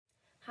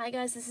Hi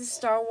guys, this is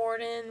Star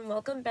Warden.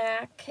 Welcome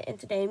back, and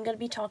today I'm going to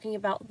be talking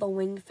about the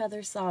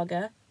Wingfeather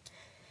Saga.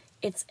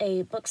 It's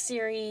a book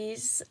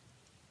series.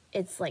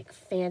 It's like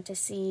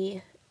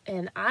fantasy,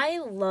 and I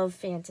love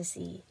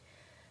fantasy.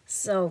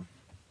 So,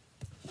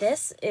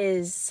 this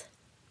is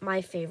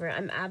my favorite.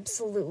 I'm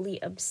absolutely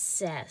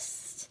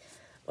obsessed.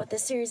 What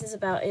this series is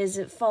about is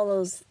it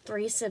follows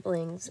three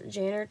siblings,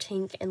 Janner,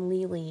 Tink, and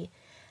Lily,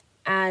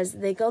 as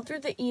they go through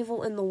the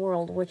evil in the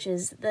world, which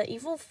is the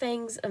evil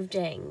fangs of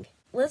Dang.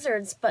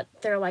 Lizards, but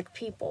they're like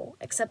people,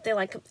 except they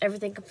like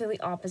everything completely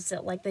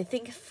opposite. Like, they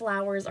think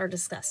flowers are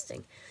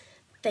disgusting.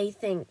 They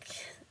think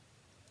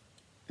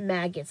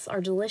maggots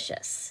are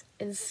delicious.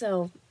 And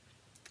so,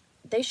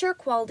 they share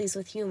qualities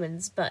with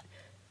humans, but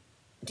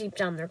deep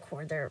down their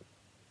core, they're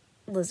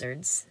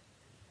lizards.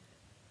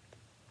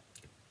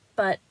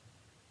 But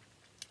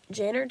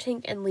Janner,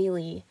 Tink, and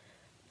Lily,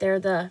 they're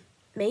the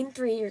main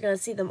three. You're going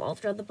to see them all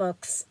throughout the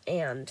books,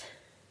 and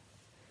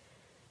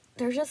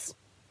they're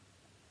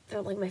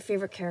like my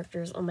favorite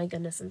characters. Oh my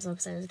goodness, I'm so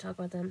excited to talk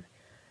about them.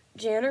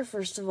 Janner,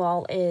 first of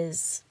all,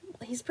 he's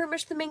pretty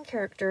much the main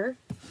character.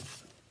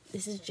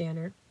 This is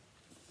Janner.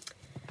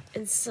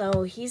 And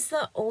so, he's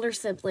the older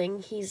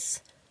sibling.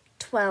 He's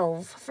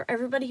 12, for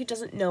everybody who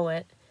doesn't know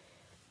it.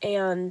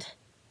 And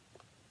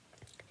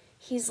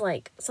he's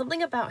like,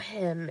 something about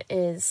him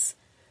is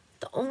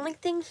the only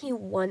thing he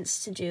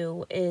wants to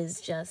do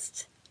is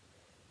just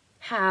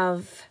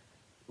have,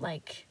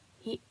 like,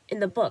 in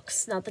the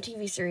books, not the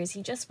TV series,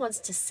 he just wants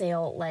to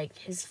sail like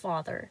his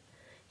father.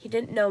 He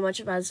didn't know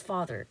much about his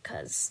father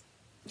because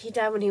he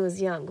died when he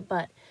was young,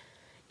 but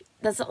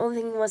that's the only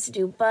thing he wants to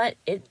do. But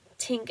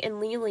Tink and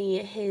Lily,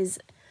 his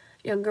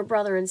younger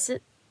brother and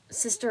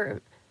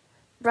sister,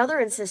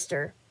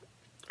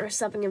 are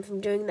stopping him from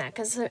doing that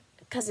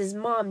because his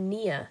mom,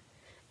 Nia,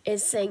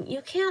 is saying,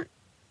 you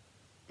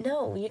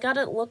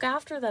gotta look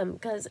after them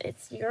because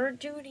it's your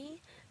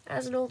duty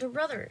as an older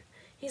brother.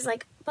 He's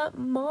like, but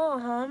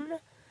Mom,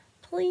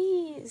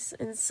 please.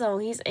 And so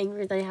he's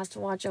angry that he has to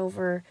watch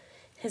over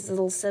his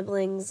little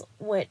siblings,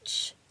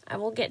 which I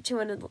will get to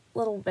in a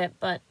little bit.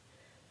 But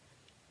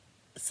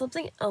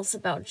something else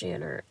about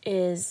Janner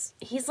is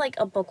he's like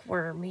a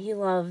bookworm. He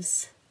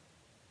loves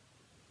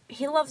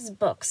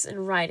books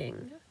and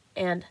writing,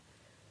 and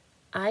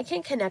I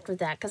can connect with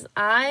that because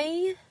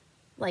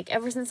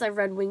ever since I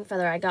read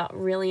Wingfeather, I got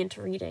really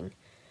into reading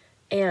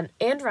and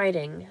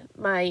writing.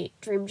 My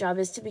dream job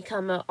is to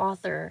become an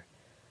author.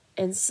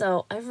 And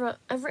so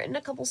I've written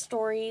a couple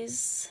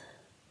stories.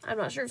 I'm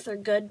not sure if they're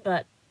good,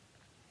 but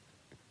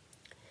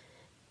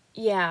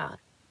yeah,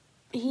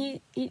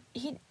 he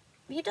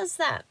does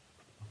that.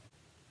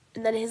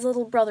 And then his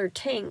little brother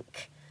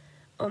Tink.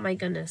 Oh my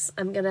goodness,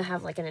 I'm gonna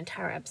have like an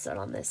entire episode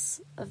on this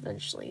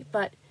eventually,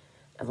 but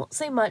I won't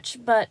say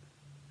much. But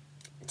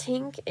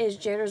Tink is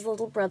Janner's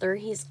little brother.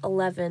 He's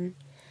 11,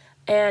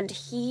 and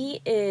he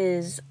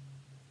is,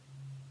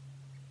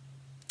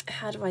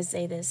 how do I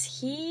say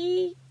this?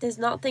 He does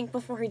not think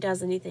before he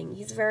does anything.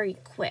 He's very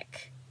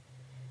quick,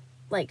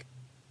 like,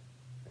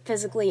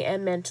 physically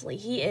and mentally.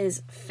 He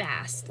is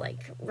fast,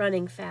 like,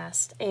 running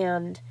fast,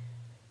 and,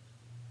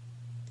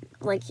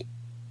 like,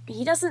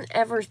 he doesn't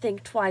ever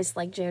think twice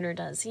like Janner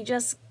does. He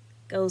just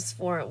goes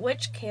for it,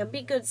 which can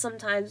be good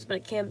sometimes, but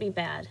it can be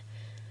bad.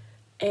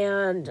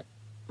 And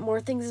more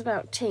things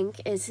about Tink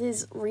is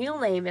his real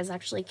name is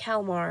actually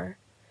Kalmar.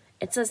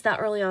 It says that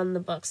early on in the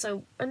book,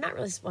 so I'm not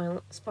really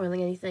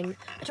spoiling anything.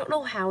 I don't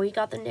know how he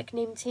got the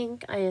nickname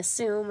Tink. I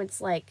assume it's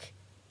like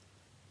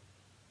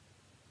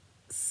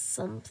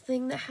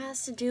something that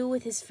has to do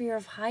with his fear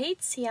of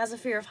heights. He has a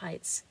fear of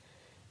heights.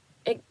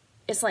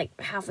 It's like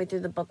halfway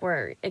through the book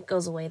where it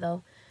goes away,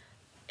 though.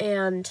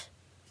 And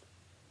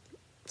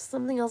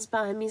something else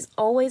about him, he's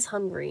always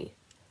hungry.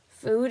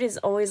 Food is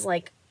always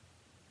like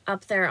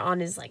up there on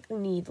his like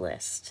need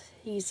list.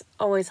 He's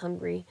always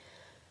hungry.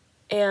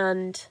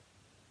 And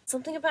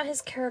something about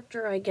his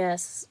character, I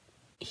guess,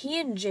 he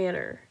and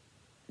Janner,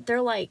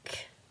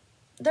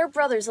 they're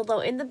brothers, although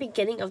in the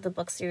beginning of the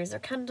book series, they're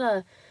kind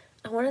of,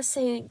 I want to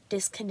say,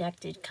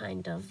 disconnected,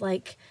 kind of.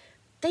 Like,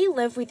 they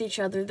live with each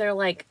other. They're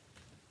like,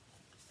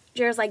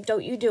 Janner's like,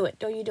 don't you do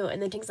it,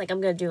 and then Tink's like,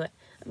 I'm going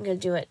to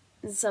do it.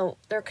 And so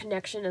their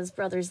connection as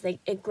brothers,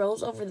 it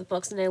grows over the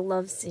books, and I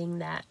love seeing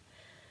that.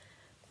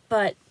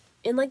 But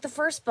in, like, the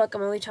first book,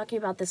 I'm only talking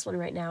about this one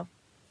right now,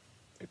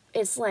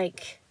 it's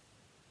like,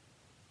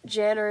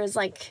 Janner is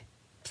like,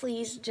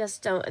 please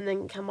just don't. And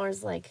then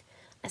Kalmar's like,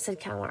 I said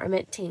Kalmar, I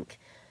meant Tink.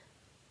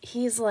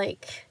 He's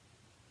like,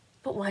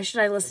 but why should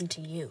I listen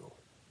to you?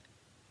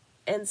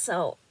 And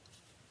so,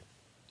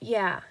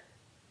 yeah,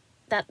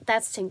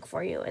 that's Tink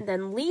for you. And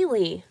then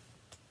Lily,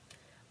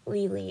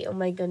 oh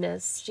my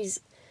goodness,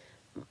 she's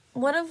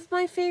one of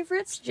my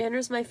favorites.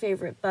 Janner's my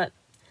favorite, but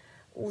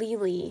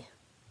Lily,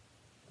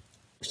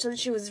 since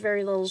she was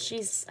very little,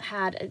 she's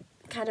had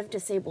a kind of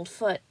disabled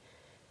foot.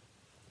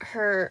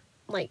 Her,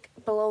 like,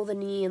 below the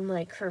knee and,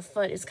 like, her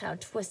foot is kind of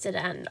twisted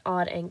at an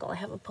odd angle. I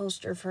have a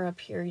poster of her up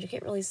here. You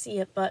can't really see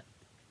it, but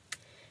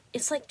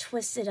it's, like,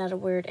 twisted at a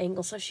weird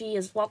angle. So she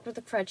has walked with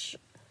a crutch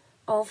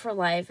all of her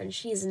life, and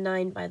she's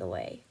 9, by the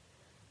way.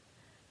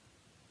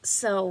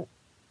 So,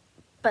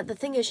 but the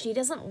thing is, she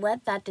doesn't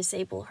let that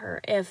disable her.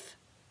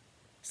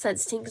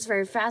 Since Tink is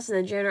very fast and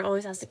then Janet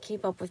always has to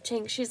keep up with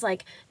Tink, she's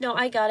like, no,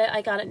 I got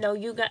it. No,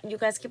 you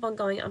guys keep on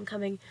going, I'm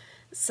coming.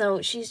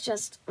 So she's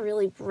just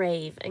really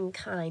brave and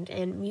kind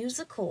and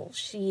musical.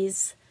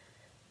 She's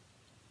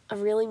a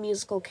really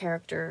musical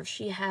character.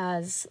 She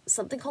has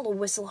something called a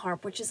whistle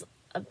harp, which is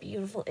a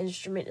beautiful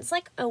instrument. It's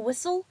like a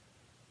whistle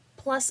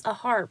plus a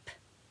harp,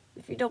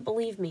 if you don't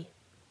believe me.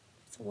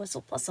 It's a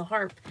whistle plus a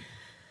harp.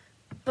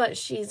 But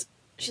she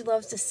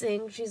loves to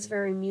sing. She's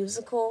very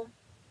musical.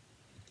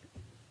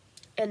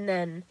 And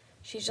then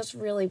she's just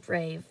really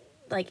brave.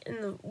 Like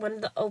in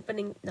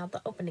not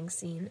the opening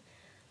scene,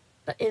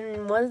 but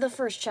in one of the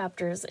first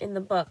chapters in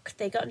the book,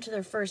 they got into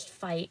their first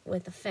fight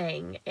with a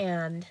fang,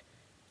 and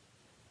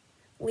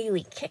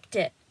Lily kicked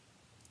it,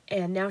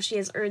 and now she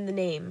has earned the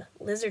name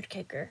Lizard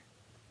Kicker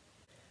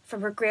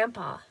from her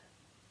grandpa.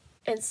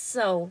 And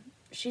so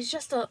she's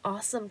just an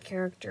awesome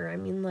character. I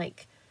mean,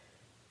 like,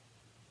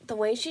 the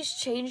way she's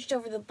changed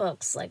over the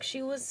books, like,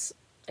 she was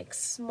like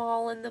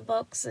small in the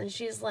books, and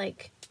she's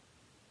like,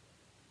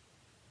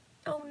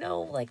 oh no,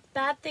 like,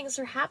 bad things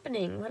are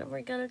happening, what are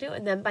we gonna do?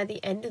 And then by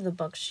the end of the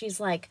book, she's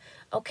like,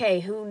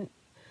 okay, who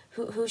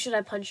should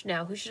I punch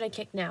now? Who should I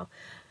kick now?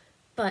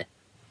 But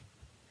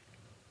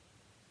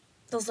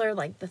those are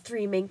like the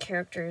 3 main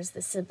characters,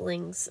 the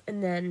siblings.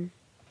 And then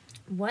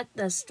what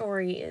the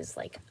story is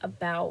like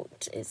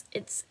about is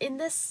it's in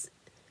the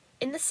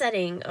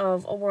setting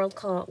of a world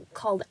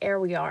called Air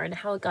We Are, and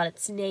how it got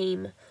its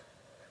name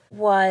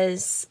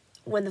was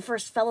when the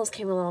first fellows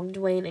came along,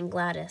 Dwayne and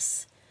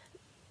Gladys.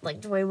 Like,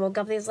 Dwayne woke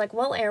up and he was like,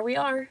 well, Air We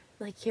Are.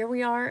 Like, here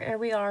we are, Air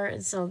We Are.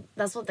 And so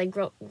that's what they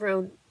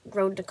grown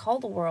to call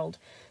the world.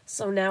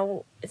 So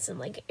now it's in,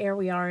 like, Air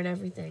We Are and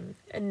everything.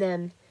 And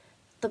then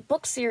the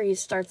book series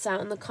starts out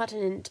in the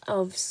continent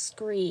of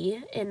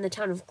Scree in the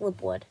town of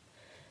Glipwood.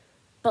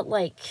 But,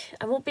 like,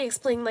 I won't be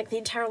explaining, like, the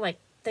entire, like,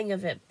 thing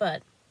of it,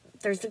 but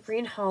there's the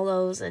Green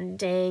Hollows and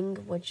Dang,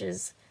 which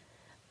is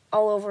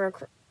all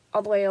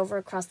the way over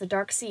across the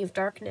Dark Sea of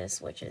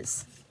Darkness, which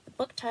is the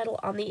book title,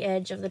 On the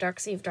Edge of the Dark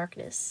Sea of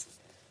Darkness.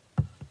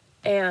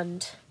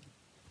 But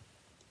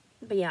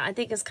yeah, I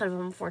think it's kind of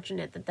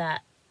unfortunate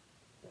that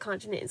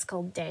continent is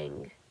called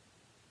Dang.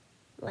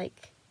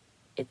 Like,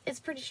 it's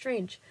pretty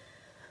strange.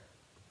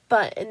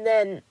 And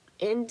then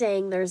in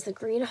Dang, there's the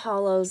Green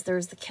Hollows,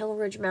 there's the Kill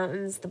Ridge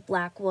Mountains, the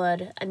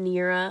Blackwood,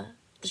 Anira,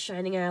 the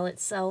Shining Isle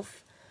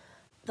itself.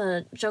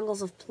 The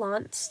jungles of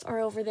Plant are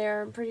over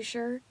there, I'm pretty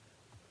sure.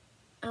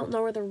 I don't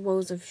know where the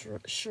Woes of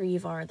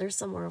Shreve are. They're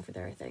somewhere over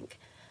there, I think.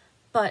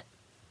 But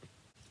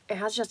it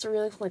has just a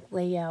really cool, like,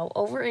 layout.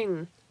 Over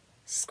in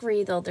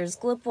Scree, though, there's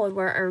Glipwood,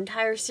 where our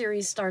entire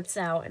series starts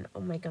out, and oh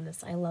my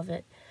goodness, I love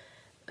it.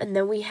 And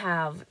then we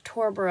have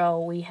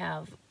Torboro, we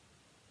have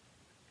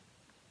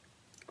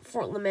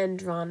Fort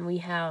Lamendron, we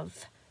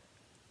have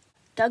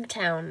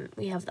Dugtown,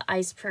 we have the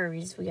Ice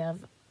Prairies, we have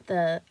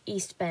the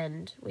East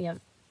Bend, we have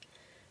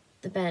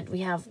the Bend, we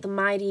have the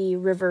mighty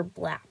River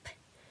Blap.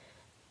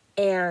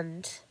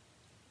 And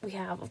we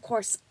have, of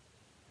course,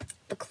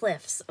 the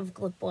Cliffs of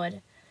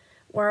Glipwood,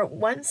 where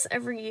once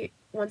every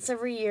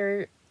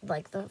year,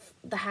 like, the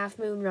half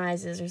moon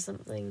rises or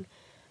something,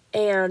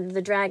 and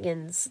the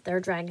dragons, there are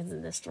dragons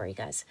in this story,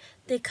 guys,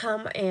 they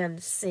come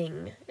and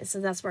sing. And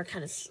so that's where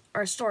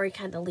our story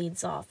kind of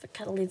leads off. It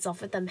kind of leads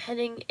off with them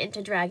heading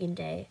into Dragon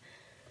Day.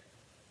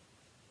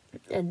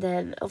 And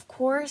then, of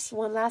course,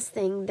 one last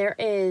thing, there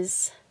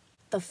is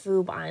the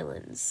Foob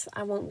Islands.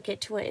 I won't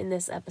get to it in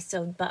this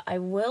episode, but I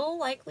will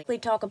likely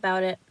talk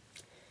about it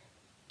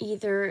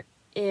either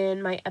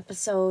in my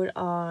episode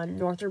on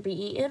North or Be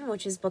Eaten,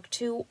 which is book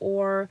 2,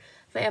 or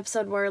my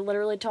episode where I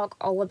literally talk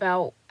all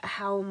about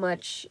how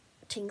much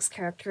Tink's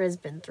character has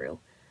been through.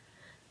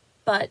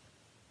 But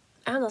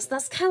I don't know, so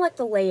that's kind of like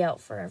the layout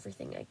for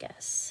everything, I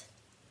guess.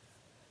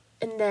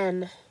 And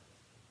then,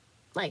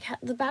 like,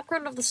 the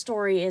background of the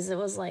story is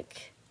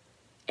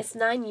it's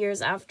 9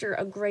 years after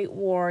a great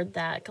war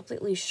that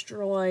completely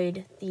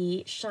destroyed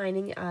the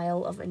Shining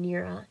Isle of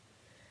Anira.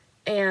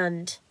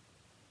 And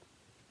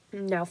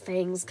now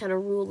fangs kind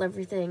of rule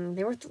everything.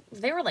 They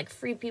were like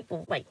free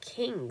people, like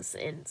kings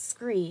in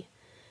Scree,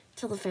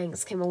 till the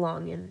fangs came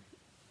along, and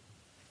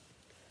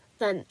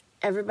then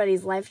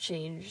everybody's life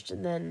changed.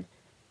 And then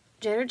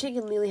Janet, Tink,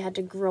 and Lily had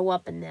to grow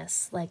up in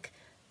this. Like,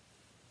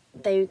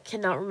 they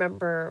cannot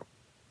remember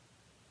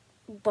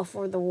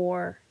before the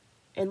war.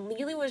 And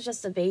Lily was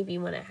just a baby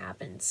when it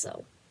happened,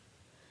 so.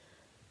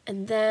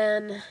 And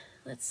then,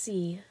 let's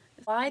see.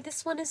 Why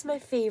this one is my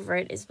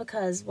favorite is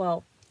because,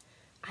 well,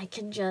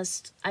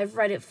 I've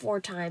read it 4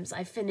 times.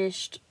 I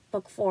finished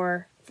book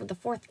 4 for the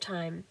 4th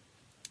time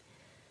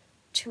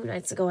 2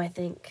 nights ago, I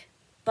think.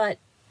 But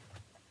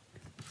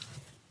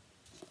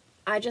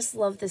I just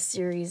love this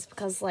series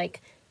because,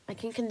 like, I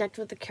can connect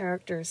with the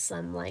characters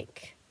some.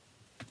 Like,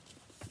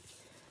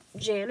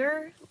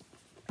 Janner,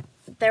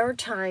 there were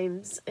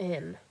times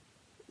in,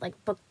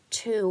 like, book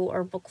 2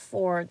 or book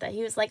 4 that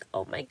he was like,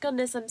 oh my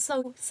goodness, I'm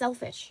so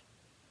selfish.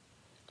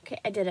 Okay,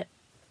 I did it.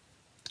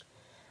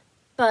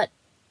 But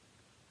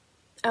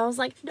I was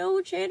like,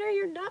 no, Jana,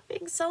 you're not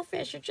being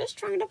selfish. You're just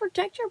trying to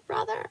protect your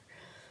brother.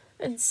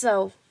 And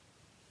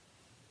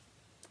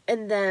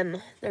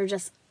then there are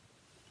just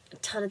a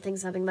ton of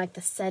things happening, like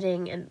the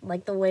setting and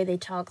like the way they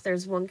talk.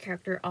 There's one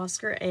character,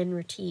 Oscar and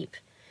Rateep.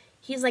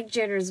 He's like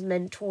Jana's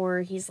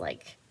mentor. He's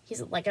like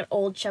an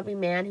old chubby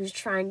man who's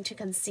trying to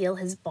conceal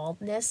his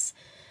baldness.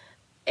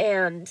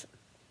 And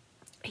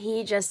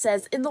he just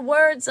says, in the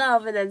words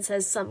of, and then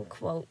says some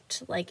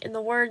quote. Like, in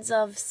the words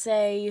of,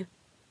 say,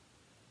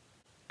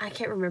 I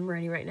can't remember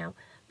any right now.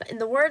 But in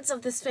the words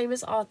of this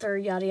famous author,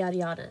 yada, yada,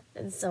 yada.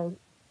 And so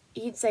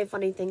he'd say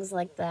funny things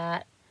like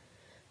that.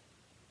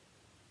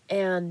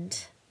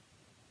 And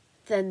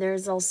then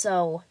there's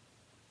also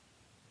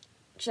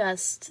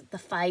just the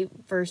fight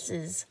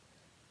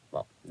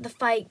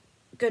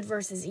good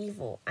versus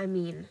evil. I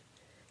mean,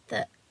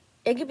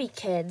 it could be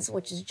kids,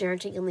 which is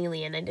Jared and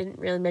Lillian. I didn't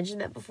really mention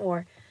that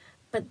before.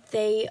 But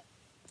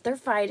they're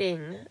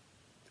fighting,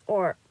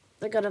 or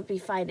they're going to be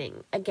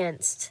fighting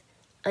against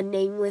a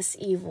nameless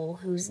evil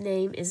whose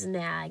name is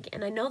Nag.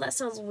 And I know that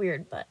sounds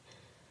weird, but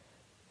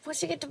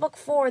once you get to book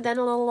 4, then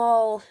it'll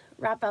all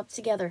wrap up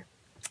together.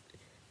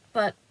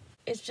 But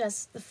it's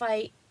just the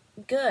fight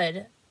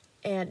good,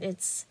 and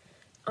it's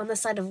on the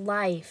side of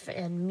life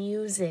and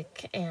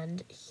music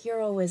and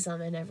heroism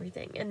and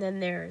everything. And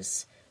then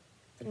there's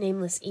the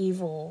nameless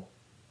evil,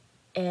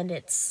 and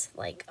it's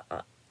like,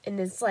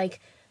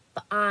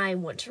 but I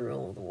want to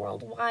rule the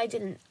world. Why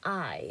didn't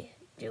I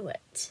do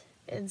it?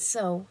 And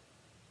so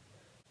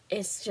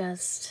it's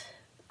just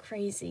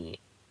crazy.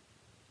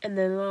 And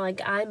then they're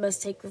like, I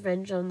must take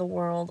revenge on the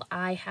world.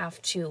 I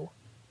have to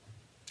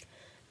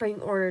bring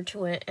order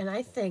to it. And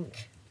I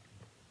think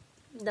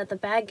that the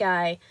bad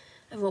guy,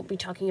 I won't be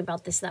talking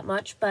about this that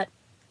much, but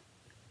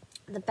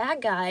the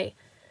bad guy,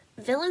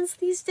 villains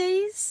these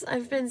days,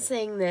 I've been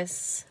saying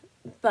this,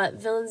 but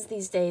villains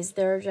these days,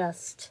 they're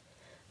just,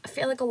 I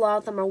feel like a lot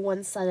of them are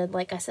one-sided.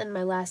 Like I said in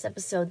my last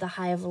episode, the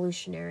High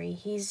Evolutionary,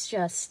 he's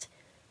just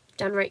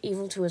downright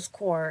evil to his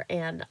core,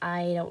 and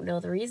I don't know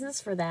the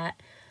reasons for that.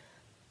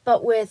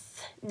 But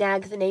with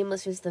Nag the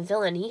Nameless, who's the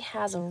villain, he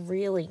has a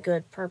really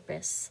good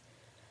purpose.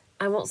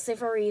 I won't say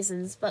for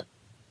reasons, but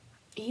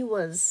he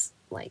was,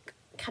 like,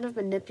 kind of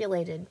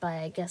manipulated by,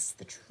 I guess,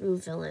 the true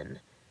villain,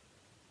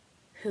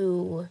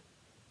 who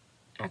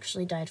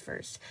actually died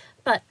first.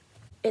 But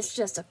it's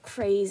just a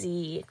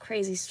crazy,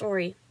 crazy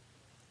story.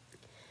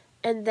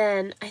 And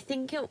then I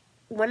think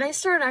when I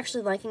started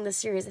actually liking the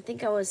series, I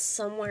think I was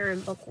somewhere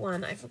in book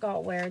 1. I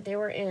forgot where. They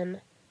were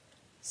in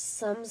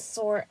some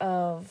sort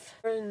of,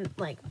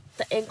 like,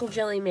 the Ankle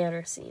Jelly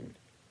Manor scene.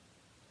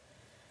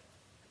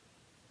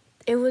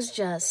 It was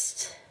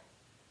just,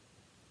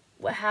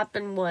 what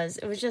happened was,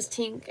 it was just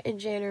Tink and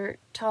Janner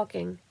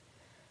talking.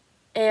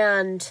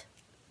 And,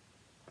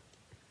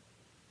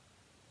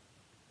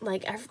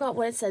 like, I forgot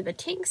what it said, but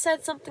Tink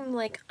said something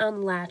like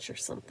unlatch or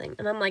something.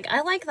 And I'm like,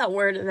 I like that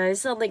word, and I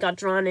suddenly got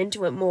drawn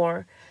into it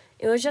more.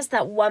 It was just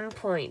that one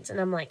point, and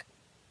I'm like,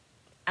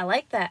 I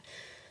like that.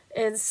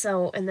 And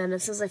then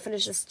as soon as I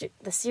finished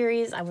the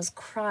series, I was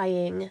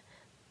crying,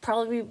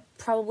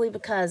 probably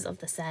because of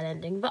the sad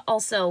ending, but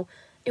also,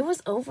 it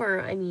was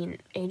over. I mean,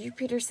 Andrew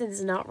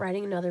Peterson's not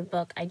writing another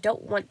book. I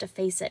don't want to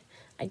face it.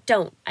 I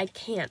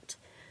can't.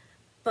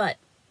 But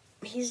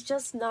he's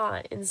just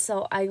not, and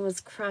so I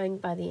was crying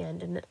by the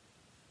end, and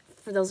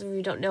for those of you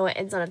who don't know, it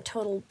ends on a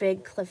total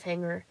big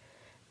cliffhanger,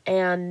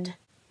 and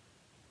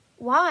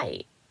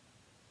why?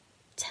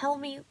 Tell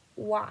me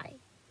why.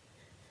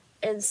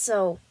 And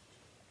so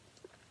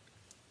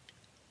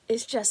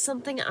it's just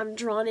something I'm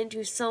drawn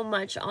into so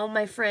much. All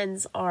my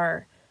friends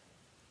are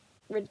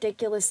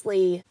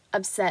ridiculously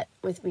upset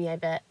with me, I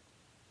bet.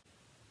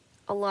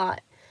 A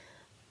lot.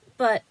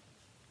 But,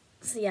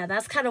 so yeah,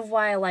 that's kind of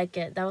why I like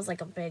it. That was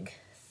like a big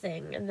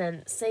thing. And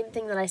then, same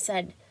thing that I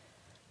said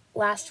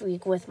last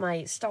week with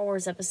my Star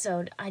Wars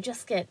episode, I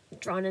just get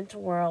drawn into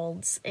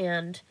worlds,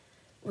 and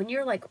when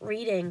you're like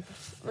reading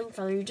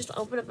Wingfeather, you just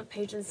open up a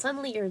page and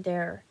suddenly you're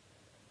there,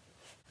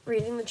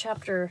 reading the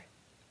chapter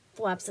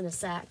Flaps in a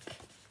Sack.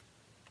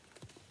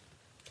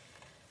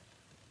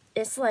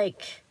 It's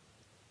like,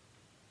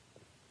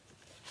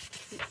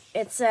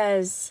 it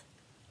says,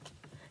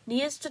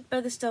 Nia stood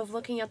by the stove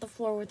looking at the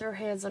floor with her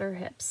hands on her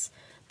hips.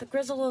 The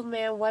grizzled old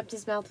man wiped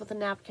his mouth with a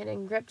napkin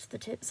and gripped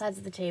the sides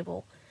of the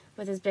table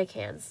with his big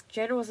hands.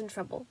 Jader was in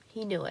trouble.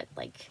 He knew it.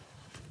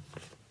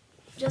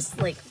 Just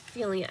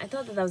feeling it. I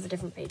thought that was a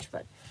different page,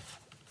 but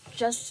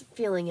just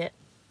feeling it.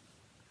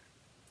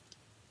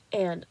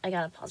 And I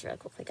gotta pause real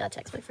quickly. Gotta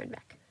text my friend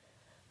back.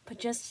 But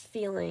just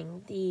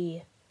feeling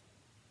the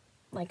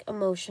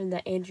emotion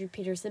that Andrew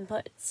Peterson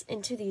puts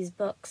into these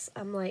books,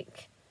 I'm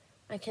like,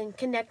 I can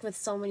connect with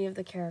so many of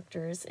the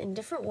characters in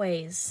different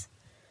ways.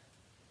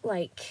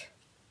 I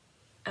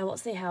won't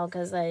say how,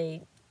 because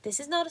this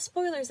is not a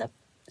spoilers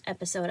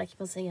episode. I keep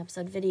on saying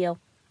episode video.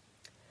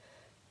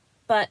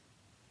 But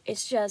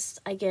it's just,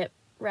 I get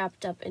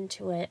wrapped up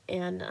into it,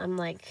 and I'm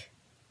like,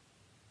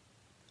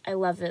 I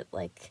love it.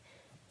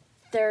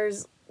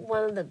 There's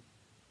one of the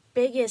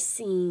biggest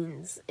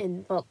scenes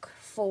in book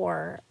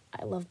 4.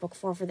 I love book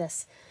 4 for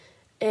this.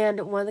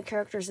 And one of the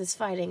characters is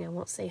fighting. I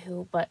won't say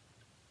who, but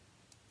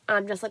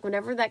I'm just like,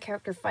 whenever that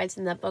character fights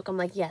in that book, I'm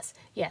like, yes,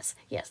 yes,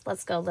 yes,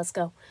 let's go, let's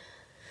go.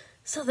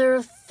 So there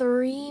are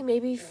 3,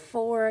 maybe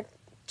 4,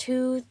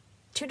 2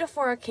 to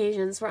 4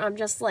 occasions where I'm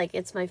just like,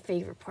 it's my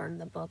favorite part of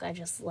the book. I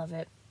just love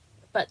it.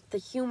 But the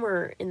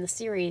humor in the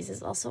series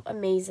is also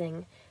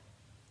amazing.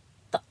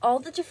 All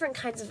the different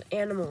kinds of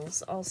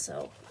animals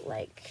also.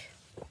 Like,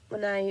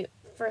 when I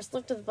first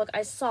looked at the book,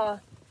 I saw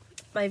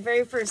my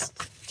very first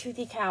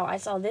toothy cow. I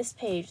saw this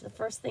page, the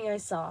first thing I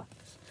saw.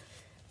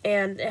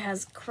 And it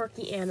has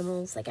quirky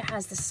animals. Like, it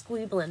has the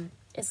squeeblin.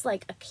 It's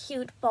like a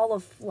cute ball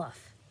of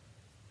fluff.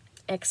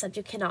 Except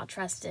you cannot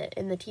trust it.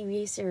 In the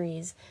TV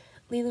series,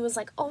 Lily was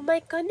like, oh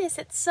my goodness,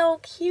 it's so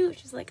cute.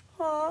 She's like,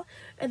 aw.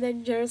 And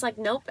then Jenna's like,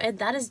 nope, and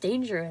that is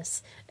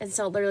dangerous. And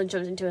so it literally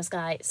jumped into a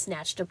sky,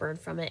 snatched a bird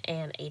from it,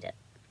 and ate it.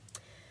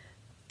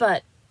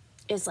 But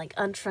it's like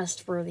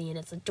untrustworthy and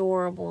it's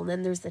adorable. And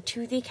then there's the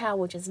toothy cow,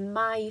 which is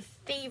my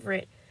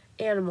favorite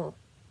animal.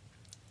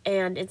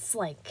 And it's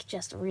like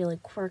just a really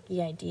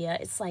quirky idea.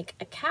 It's like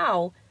a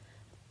cow,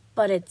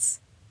 but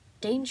it's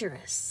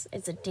dangerous.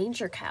 It's a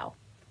danger cow.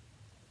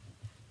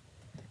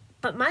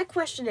 But my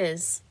question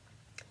is,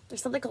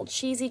 there's something called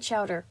cheesy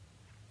chowder.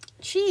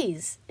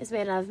 Cheese is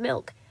made out of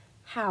milk.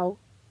 How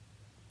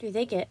do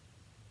they get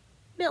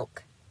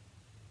milk?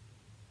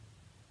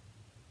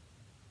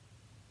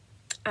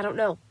 I don't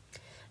know.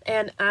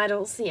 And I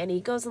don't see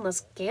any goats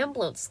unless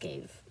Gambloats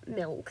gave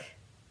milk.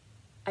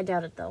 I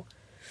doubt it, though.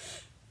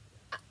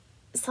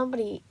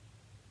 Somebody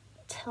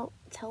tell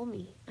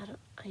me. I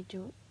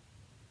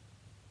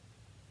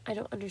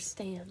don't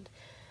understand.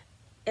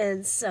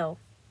 And so,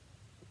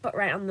 but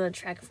right on the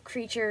track of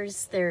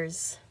creatures,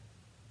 there's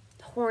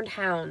horned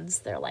hounds.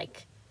 They're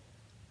like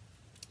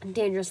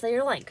dangerous.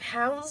 They're like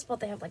hounds, but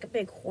they have like a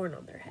big horn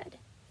on their head.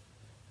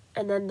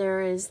 And then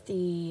there is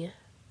the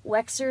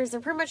Wexers.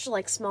 They're pretty much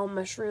like small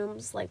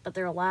mushrooms, like, but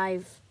they're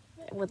alive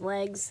with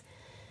legs.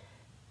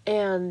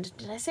 And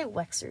did I say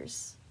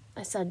Wexers?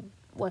 I said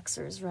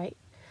Wexers, right?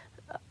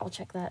 I'll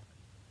check that.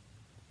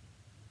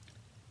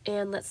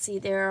 And let's see,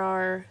 there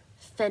are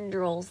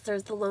Fendrils.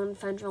 There's the lone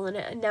Fendril, and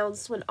it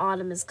announced when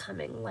autumn is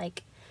coming.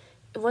 Like,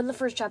 in one of the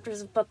first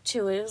chapters of book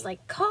 2, it was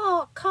like,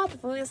 caw, caw. The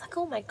boy was like,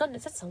 oh my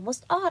goodness, it's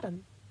almost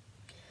autumn.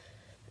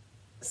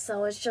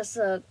 So it's just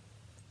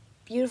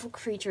beautiful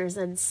creatures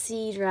and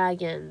sea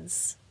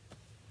dragons.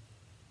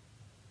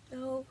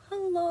 Oh,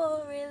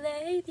 hello,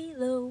 lady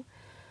low.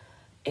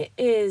 It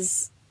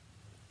is,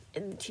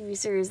 in the TV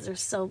series, they're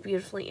so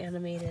beautifully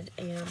animated,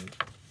 and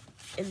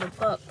in the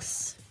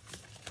books,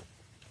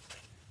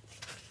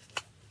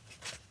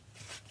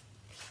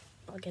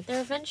 I'll get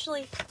there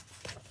eventually.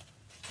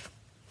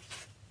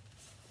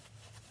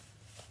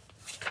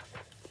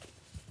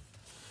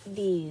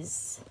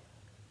 These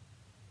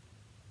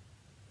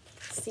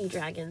sea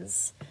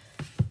dragons,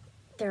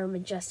 they're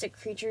majestic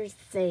creatures.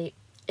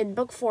 In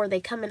book 4, they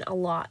come in a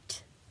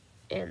lot,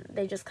 and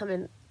they just come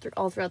in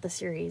all throughout the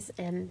series,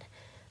 and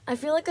I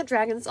feel like the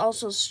dragons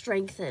also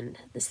strengthen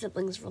the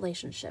siblings'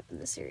 relationship in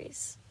the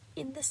series.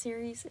 In the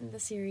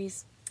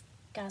series.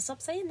 Gotta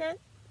stop saying that.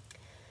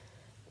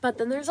 But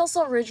then there's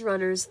also Ridge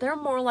Runners. They're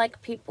more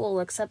like people,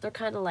 except they're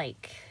kind of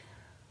like,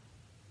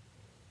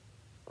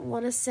 I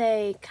want to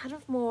say, kind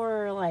of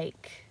more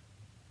like,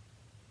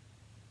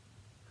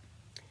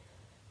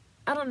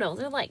 I don't know,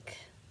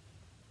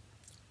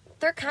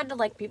 they're kind of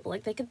like people.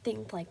 Like, they can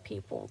think like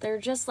people. They're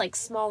just like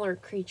smaller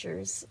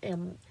creatures,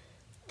 and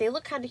they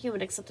look kind of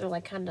human, except they're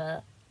like kind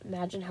of,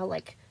 imagine how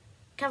like,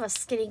 kind of a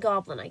skinny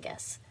goblin, I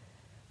guess.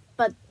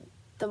 But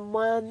the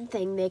one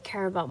thing they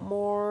care about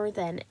more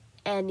than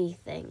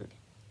anything,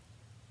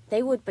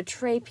 they would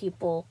betray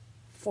people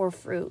for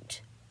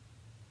fruit.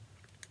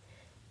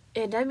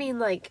 And I mean,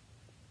 like,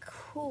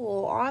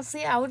 cool.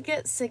 Honestly, I would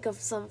get sick of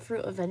some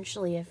fruit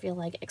eventually, I feel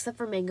like. Except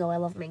for mango. I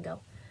love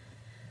mango.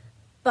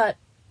 But,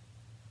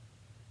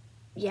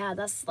 yeah,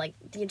 that's, like,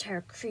 the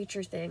entire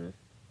creature thing.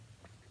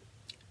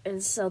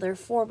 And so there are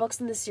 4 books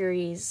in the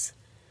series.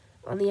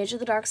 On the Edge of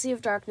the Dark Sea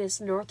of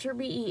Darkness, North to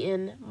Be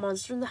Eaten,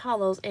 Monster in the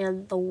Hollows,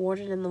 and The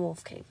Warden and the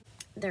Wolf King.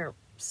 They're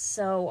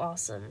so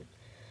awesome.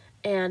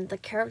 And the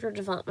character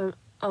development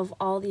of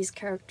all these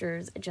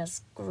characters, it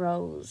just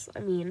grows. I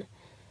mean,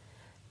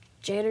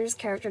 Janner's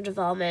character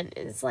development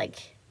is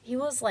like, he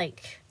was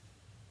like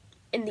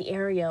in the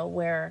area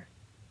where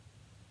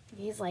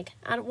he's like,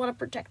 I don't want to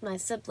protect my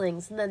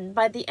siblings. And then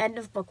by the end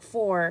of book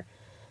 4,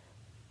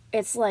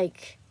 it's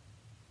like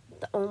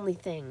the only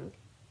thing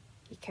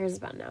he cares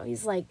about now.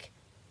 He's like,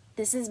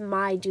 this is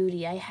my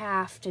duty. I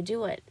have to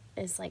do it.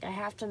 It's like, I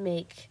have to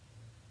make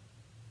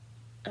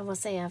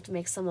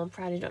someone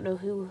proud. I don't know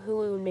who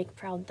we would make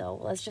proud, though.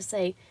 Let's just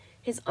say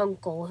his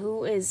uncle,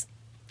 who is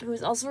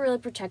also really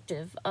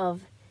protective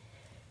of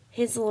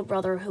his little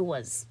brother, who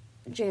was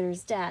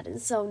Janner's dad. And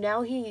so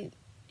now he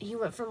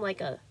went from like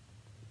a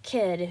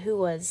kid who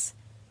was,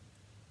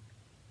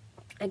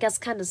 I guess,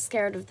 kind of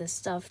scared of this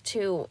stuff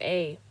to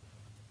a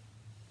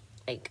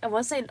like, I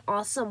want to say an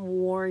awesome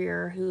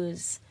warrior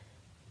who's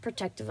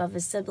protective of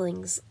his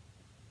siblings.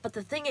 But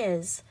the thing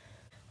is,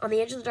 on the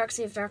edge of the dark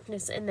sea of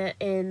darkness in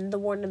The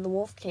Warden and the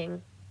Wolf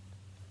King,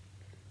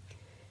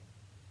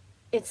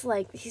 it's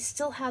like he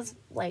still has,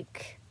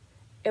 like,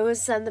 it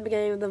was said in the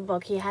beginning of the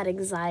book he had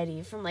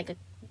anxiety from, like,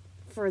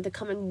 for the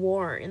coming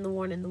war in The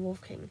Warden and the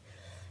Wolf King.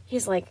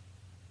 He's like,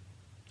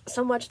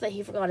 so much that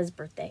he forgot his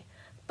birthday.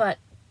 But,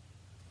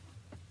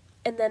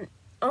 and then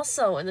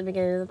also in the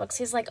beginning of the books,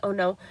 he's like, oh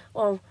no,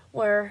 oh,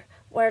 where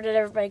did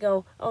everybody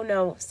go? Oh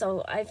no.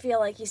 So I feel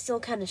like he's still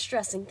kind of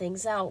stressing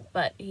things out,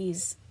 but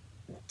he's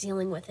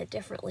dealing with it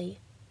differently.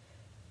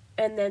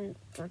 And then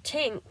for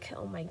Tink,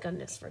 oh my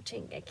goodness, for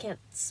Tink, I can't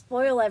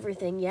spoil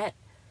everything yet,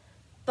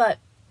 but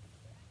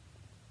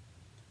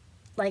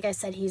like I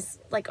said, he's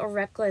like a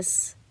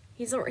reckless,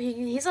 he's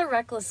a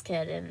reckless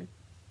kid, and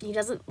he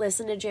doesn't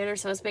listen to Janner,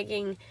 so it's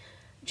making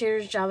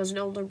Janner's job as an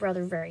older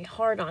brother very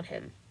hard on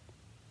him.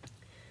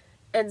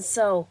 And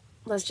so,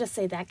 let's just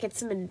say that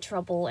gets him in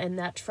trouble, and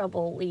that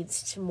trouble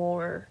leads to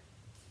more,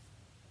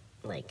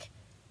 like,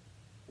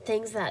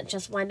 things that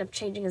just wind up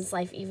changing his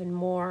life even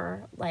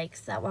more,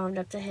 like, that wound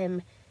up to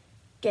him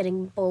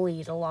getting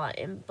bullied a lot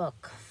in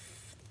book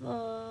 3.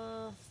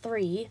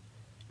 I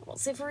won't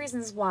say for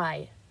reasons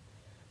why.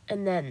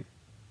 And then,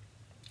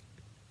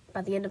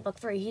 by the end of book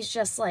 3, he's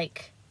just,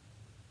 like,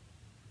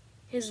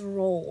 his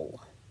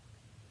role.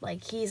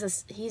 Like, he's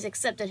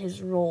accepted his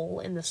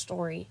role in the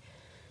story.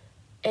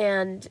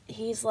 And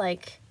he's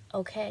like,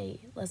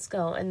 okay, let's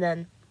go. And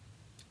then,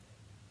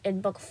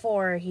 in book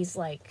 4, he's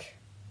like,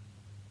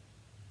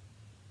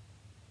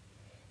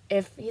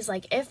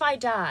 if I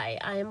die,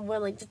 I am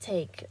willing to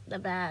take the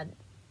bad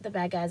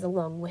guys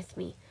along with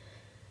me.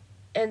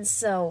 And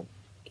so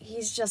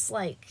he's just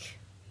like,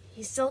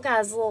 he still got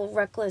his little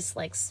reckless,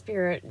 like,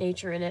 spirit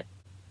nature in it,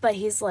 but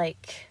he's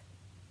like,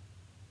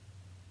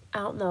 I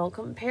don't know,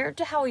 compared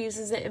to how he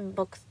uses it in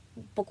book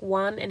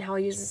 1 and how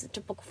he uses it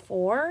to book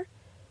 4,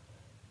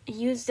 he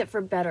used it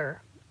for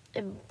better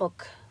in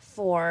book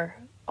 4,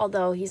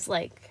 although he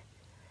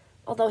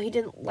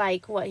didn't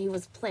like what he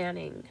was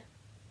planning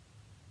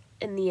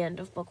in the end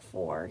of book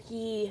 4.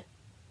 He's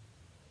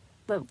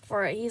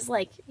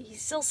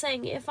still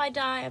saying, if I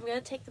die, I'm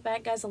gonna take the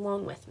bad guys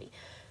along with me.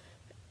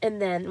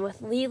 And then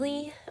with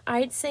Lily,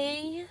 I'd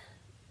say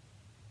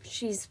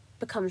she's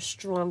become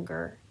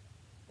stronger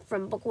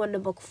from book 1 to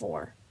book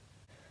 4.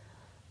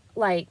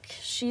 Like,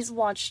 she's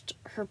watched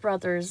her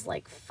brothers,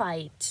 like,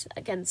 fight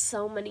against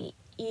so many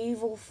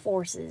evil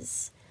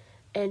forces,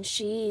 and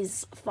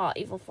she's fought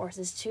evil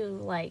forces too,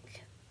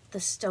 like the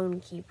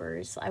Stone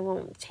Keepers. I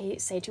won't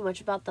say too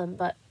much about them,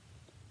 but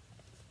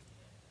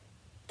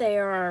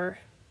they're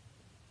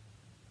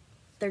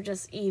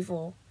just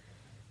evil.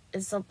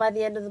 And so by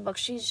the end of the book,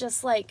 she's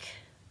just like,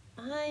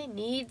 I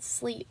need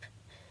sleep.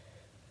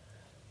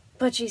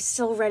 But she's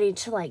still ready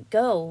to, like,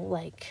 go.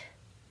 Like,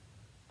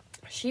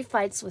 she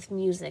fights with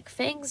music.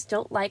 Fangs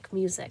don't like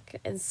music.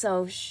 And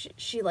so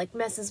she like,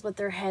 messes with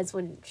their heads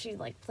when she,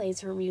 like,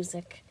 plays her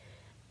music.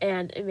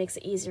 And it makes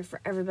it easier for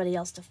everybody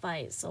else to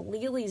fight. So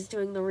Lily's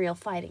doing the real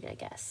fighting, I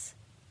guess.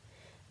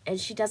 And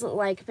she doesn't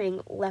like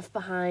being left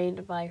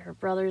behind by her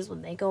brothers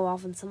when they go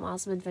off on some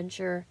awesome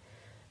adventure.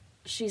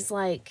 She's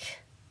like,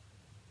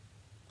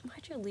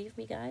 why'd you leave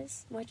me,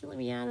 guys? Why'd you let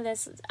me out of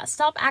this?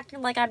 Stop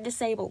acting like I'm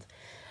disabled.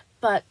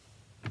 But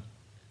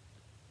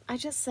I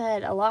just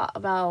said a lot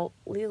about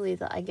Lily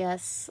that I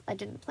guess I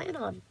didn't plan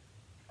on.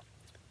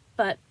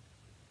 But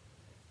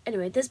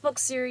anyway, this book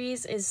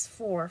series is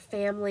for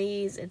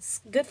families.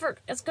 It's good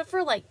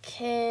for like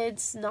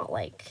kids, not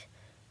like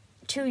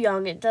too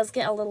young. It does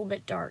get a little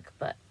bit dark,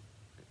 but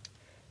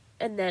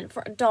and then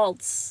for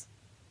adults,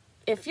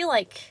 if you're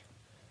like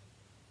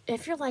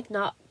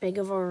not big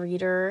of a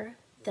reader,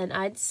 then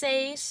I'd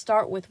say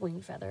start with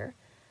Wingfeather.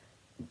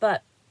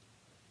 But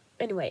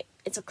anyway,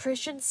 it's a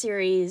Christian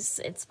series.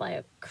 It's by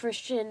a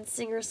Christian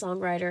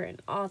singer-songwriter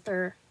and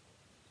author.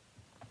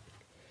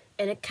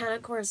 And it kind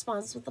of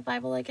corresponds with the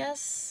Bible, I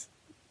guess.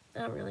 I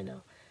don't really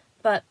know.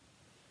 But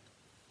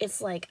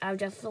it's like, I would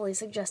definitely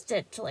suggest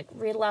it to, like,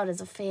 read aloud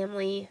as a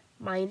family.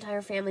 My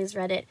entire family's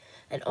read it.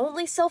 And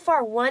only so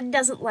far, one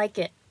doesn't like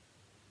it.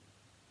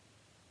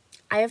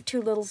 I have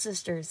 2 little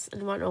sisters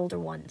and 1 older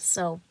one.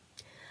 So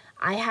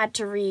I had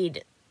to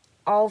read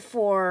all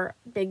 4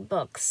 big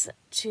books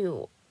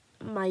to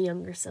my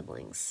younger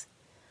siblings.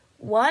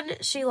 1,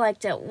 she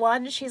liked it.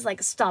 1, she's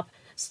like, stop.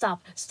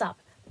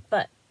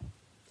 But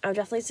I would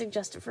definitely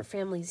suggest it for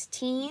families.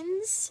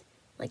 Teens,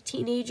 like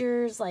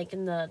teenagers, like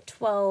in the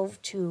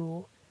 12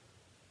 to,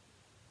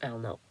 I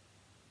don't know,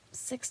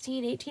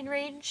 16, 18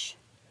 range.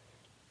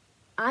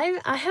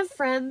 I have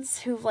friends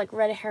who've, like,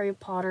 read Harry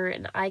Potter,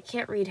 and I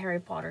can't read Harry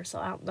Potter, so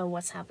I don't know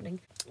what's happening.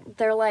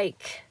 They're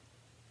like,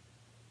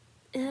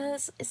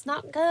 it's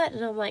not good.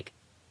 And I'm like,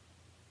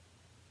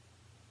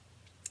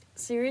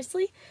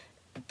 seriously?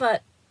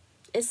 But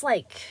it's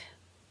like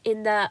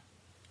in that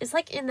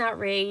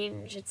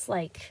range. It's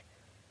like,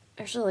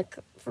 actually, like,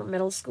 for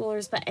middle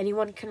schoolers, but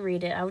anyone can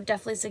read it. I would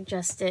definitely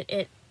suggest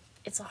it.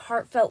 It's a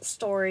heartfelt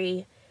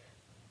story.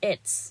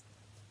 It's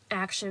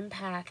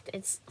action-packed.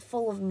 It's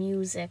full of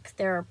music.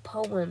 There are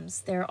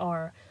poems. There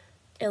are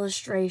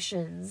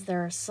illustrations.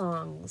 There are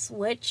songs,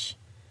 which,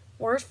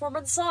 word, form,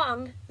 and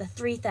song, the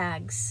three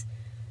THAGs.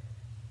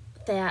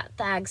 That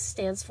THAGs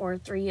stands for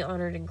three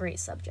honored and great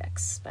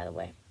subjects, by the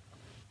way.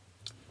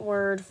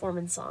 Word, form,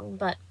 and song.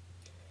 But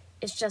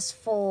it's just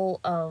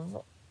full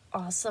of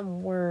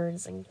awesome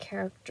words and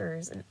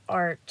characters and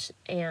art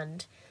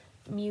and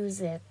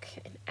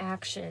music and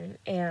action.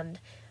 And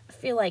I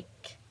feel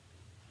like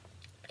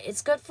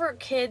it's good for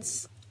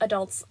kids,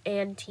 adults,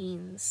 and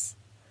teens.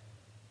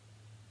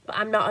 But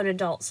I'm not an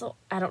adult, so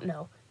I don't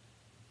know.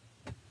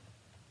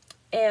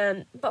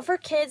 But for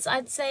kids,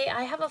 I'd say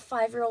I have a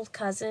 5-year-old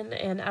cousin,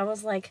 and I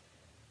was like,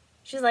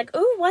 she's like,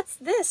 ooh, what's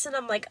this? And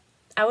I'm like,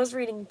 I was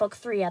reading book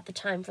 3 at the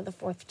time for the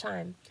 4th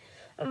time.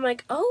 I'm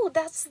like, oh,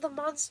 that's the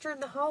monster in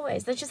the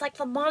hallways. That's just like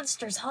the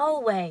monster's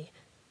hallway.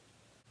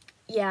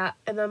 Yeah,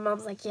 and my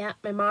mom's like, yeah.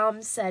 My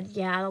mom said,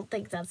 yeah, I don't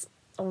think that's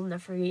old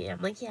enough for you.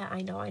 I'm like, yeah,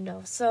 I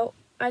know. So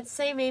I'd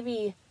say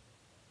maybe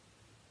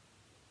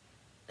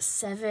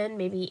 7,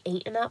 maybe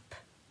 8 and up.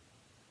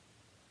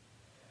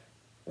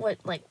 What,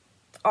 like,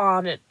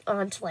 on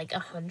to like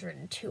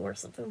 102 or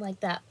something like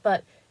that.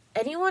 But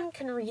anyone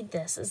can read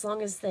this as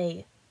long as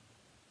they,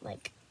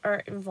 like,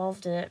 are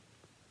involved in it.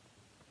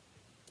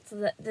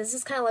 So this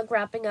is kind of like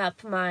wrapping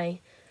up my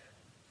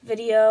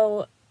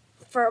video.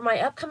 For my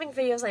upcoming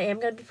videos, I am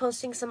going to be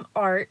posting some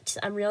art.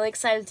 I'm really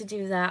excited to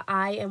do that.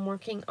 I'm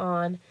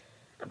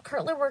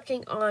currently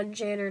working on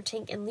Janner,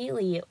 Tink, and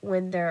Lily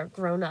when they're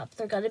grown up.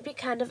 They're going to be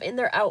kind of in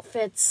their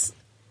outfits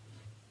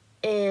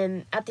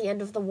at the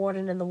end of The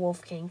Warden and the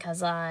Wolf King,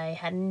 because I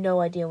had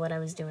no idea what I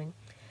was doing.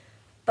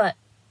 But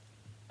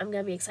I'm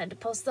going to be excited to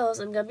post those.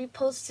 I'm going to be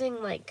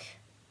posting, like,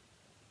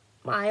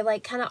 my,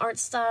 like, kind of art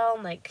style,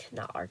 like,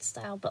 not art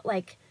style, but,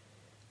 like,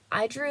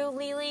 I drew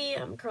Lily.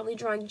 I'm currently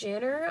drawing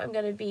Janner. I'm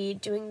going to be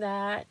doing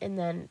that, and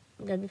then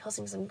I'm going to be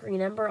posting some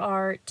Green Ember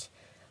art.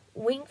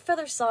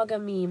 Wingfeather Saga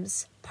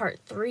memes, part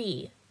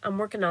 3. I'm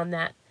working on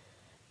that.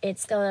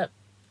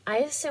 I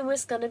assume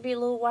it's going to be a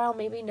little while,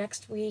 maybe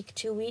next week,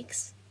 2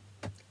 weeks.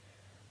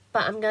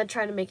 But I'm going to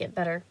try to make it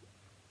better.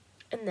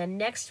 And then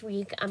next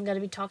week, I'm going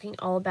to be talking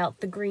all about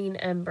the Green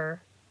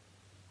Ember.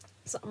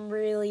 So I'm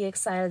really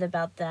excited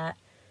about that.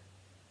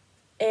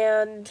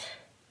 And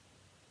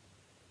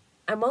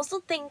I'm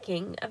also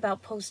thinking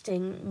about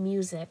posting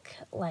music,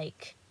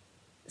 like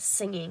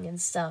singing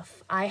and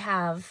stuff.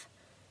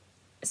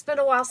 It's been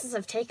a while since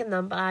I've taken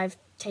them, but I've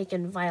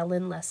taken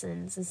violin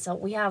lessons. And so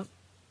we have,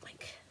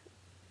 like,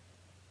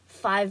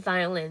 5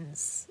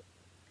 violins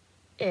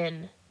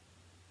in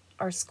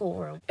our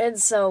schoolroom. And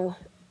so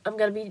I'm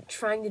going to be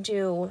trying to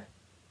do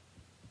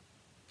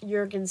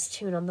Jurgen's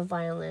tune on the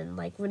violin.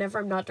 Like, whenever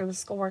I'm not doing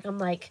schoolwork, I'm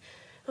like,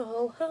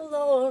 oh,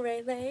 hello,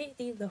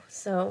 lady.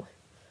 So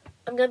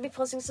I'm going to be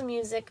posting some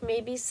music,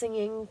 maybe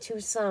singing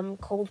to some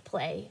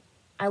Coldplay.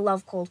 I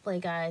love Coldplay,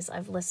 guys.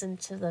 I've listened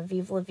to the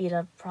Viva La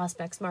Vida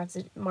Prospects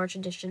March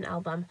Edition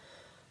album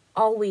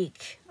all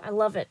week. I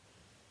love it.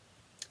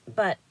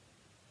 But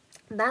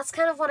that's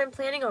kind of what I'm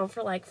planning on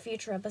for, like,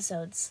 future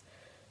episodes.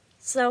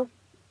 So,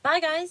 bye,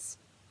 guys.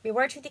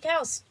 Beware toothy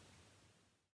cows.